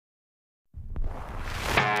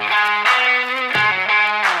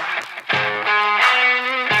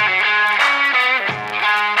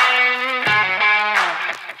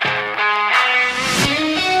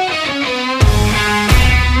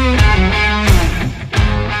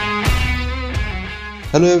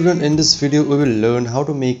Hello everyone, in this video we will learn how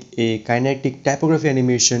to make a kinetic typography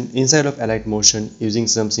animation inside of Alight Motion using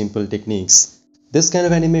some simple techniques. This kind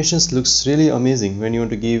of animations looks really amazing when you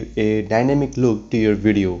want to give a dynamic look to your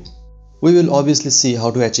video. We will obviously see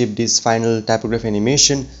how to achieve this final typography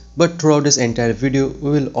animation, but throughout this entire video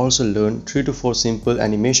we will also learn 3 to 4 simple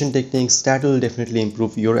animation techniques that will definitely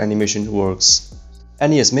improve your animation works.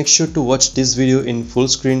 And yes, make sure to watch this video in full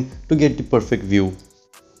screen to get the perfect view.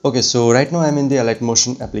 Okay, so right now I'm in the Alight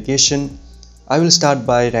Motion application. I will start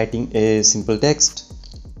by writing a simple text.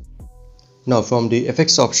 Now from the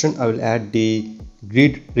effects option I will add the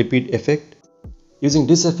grid repeat effect. Using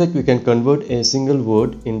this effect we can convert a single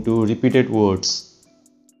word into repeated words.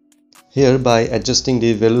 Here by adjusting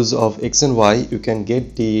the values of x and y you can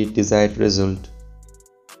get the desired result.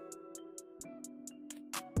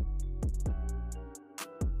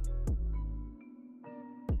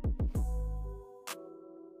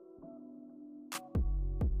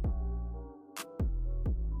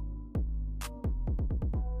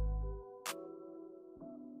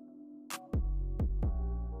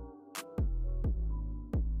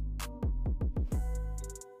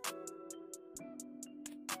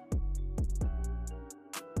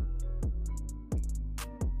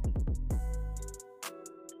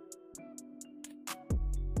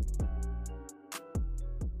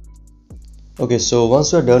 Okay, so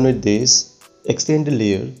once you are done with this, extend the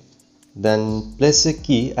layer, then place a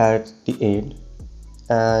key at the end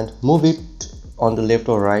and move it on the left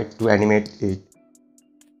or right to animate it.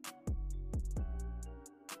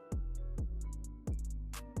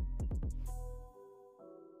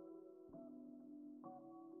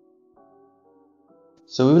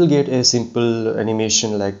 So we will get a simple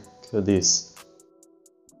animation like this.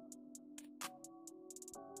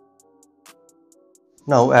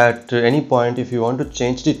 Now at any point if you want to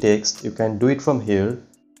change the text you can do it from here,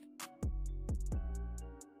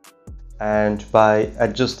 and by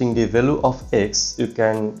adjusting the value of x you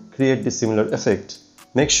can create the similar effect.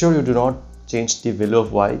 Make sure you do not change the value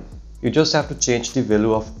of y, you just have to change the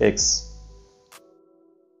value of x.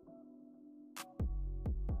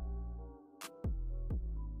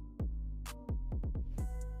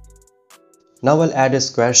 Now I'll add a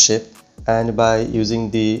square shape, and by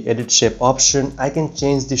using the edit shape option I can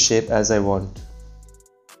change the shape as I want.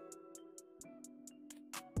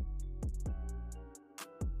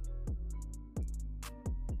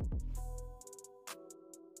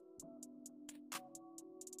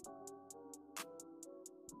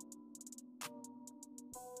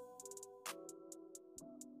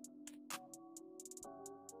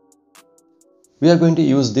 We are going to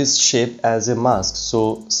use this shape as a mask,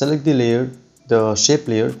 so select the layer, the shape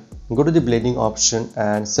layer, go to the blending option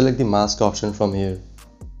and select the mask option from here.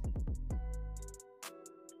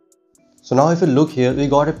 So now if you look here, we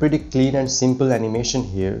got a pretty clean and simple animation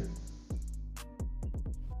here.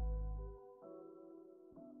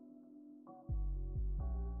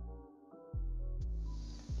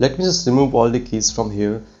 Let me just remove all the keys from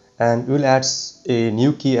here and we will add a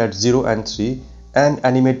new key at 0 and 3 and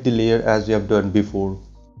animate the layer as we have done before.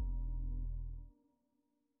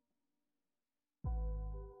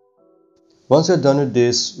 Once we are done with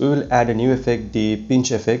this, we will add a new effect, the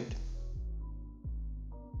pinch effect.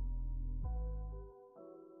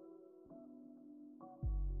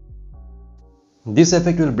 This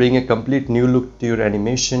effect will bring a complete new look to your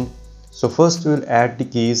animation. So first we will add the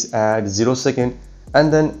keys at 0 second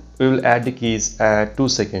and then we will add the keys at 2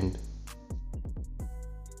 second.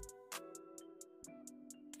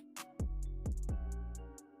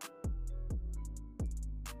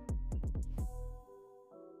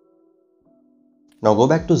 Now go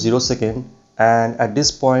back to 0 second and at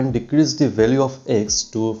this point decrease the value of x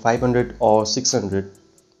to 500 or 600.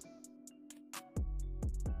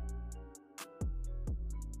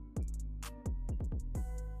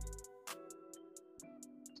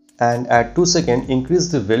 And at 2 second increase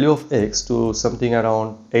the value of x to something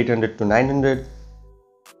around 800 to 900.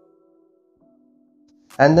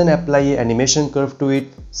 And then apply an animation curve to it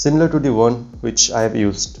similar to the one which I have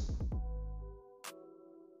used.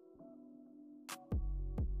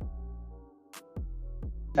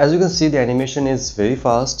 As you can see, the animation is very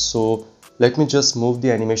fast, so let me just move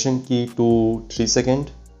the animation key to 3 seconds.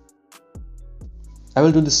 I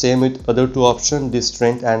will do the same with other two options, the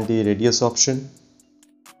strength and the radius option.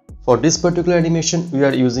 For this particular animation we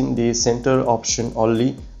are using the center option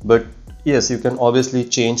only, but yes, you can obviously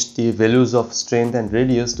change the values of strength and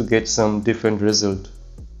radius to get some different result.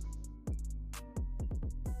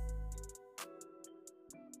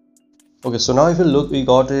 Okay, so now if you look, we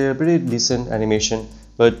got a pretty decent animation.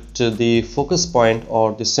 but the focus point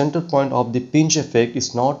or the center point of the pinch effect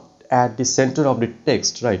is not at the center of the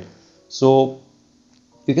text, right? So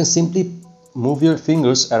you can simply move your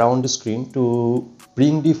fingers around the screen to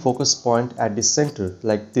bring the focus point at the center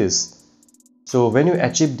like this. So when you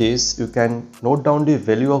achieve this, you can note down the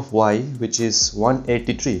value of y, which is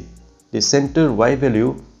 183. The center y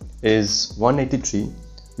value is 183.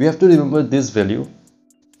 We have to remember this value.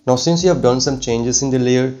 Now since you have done some changes in the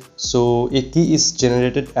layer, so a key is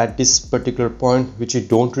generated at this particular point which you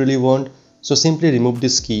don't really want. So simply remove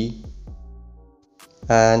this key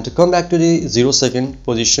and come back to the 0-second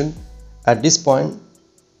position. At this point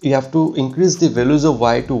you have to increase the values of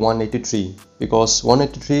y to 183 because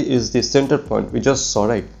 183 is the center point we just saw,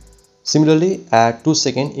 right? Similarly, at 2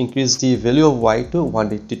 seconds, increase the value of y to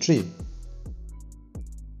 183.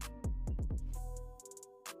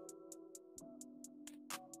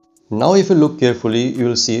 Now if you look carefully, you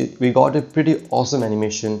will see we got a pretty awesome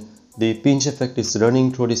animation. The pinch effect is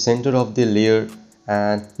running through the center of the layer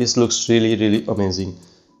and this looks really amazing.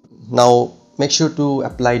 Now make sure to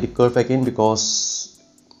apply the curve again because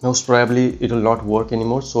most probably it will not work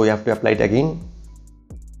anymore, so you have to apply it again.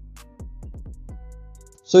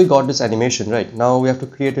 So we got this animation, right? Now we have to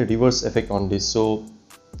create a reverse effect on this. So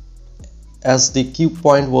as the cue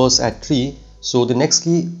point was at 3, so the next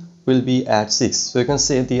key will be at 6. So you can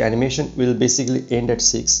say the animation will basically end at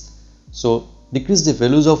 6. So decrease the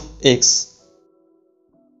values of x.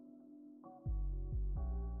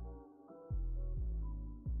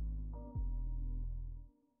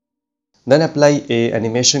 Then apply a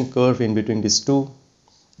animation curve in between these two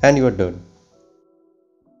and you are done.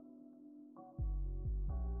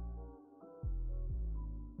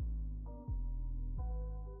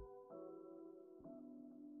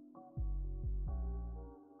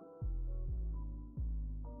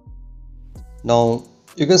 Now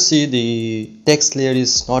you can see the text layer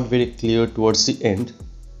is not very clear towards the end.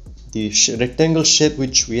 The rectangle shape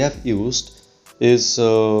which we have used is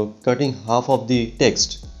cutting half of the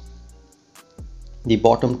text, the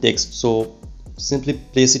bottom text. So simply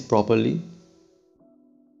place it properly.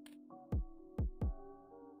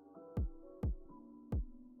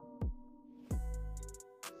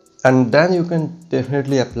 And then you can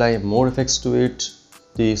definitely apply more effects to it.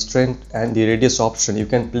 The strength and the radius option, you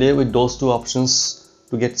can play with those two options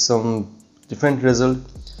to get some different result.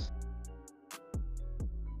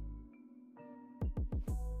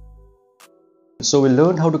 So we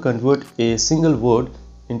learned how to convert a single word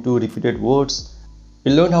into repeated words.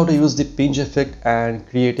 We learned how to use the pinch effect and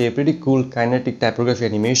create a pretty cool kinetic typography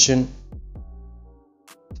animation.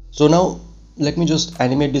 So now let me just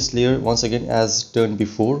animate this layer once again as done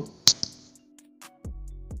before.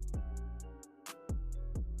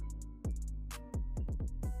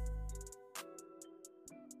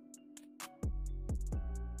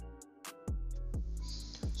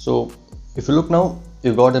 So if you look now,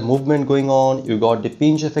 you got a movement going on, you got the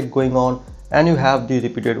pinch effect going on, and you have the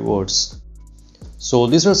repeated words. So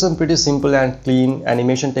these are some pretty simple and clean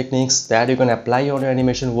animation techniques that you can apply on your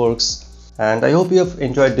animation works. And I hope you have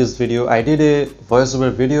enjoyed this video. I did a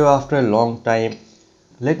voiceover video after a long time.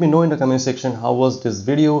 Let me know in the comment section how was this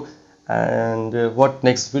video and what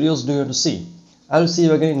next videos do you want to see. I will see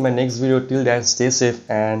you again in my next video. Till then, stay safe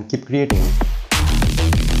and keep creating.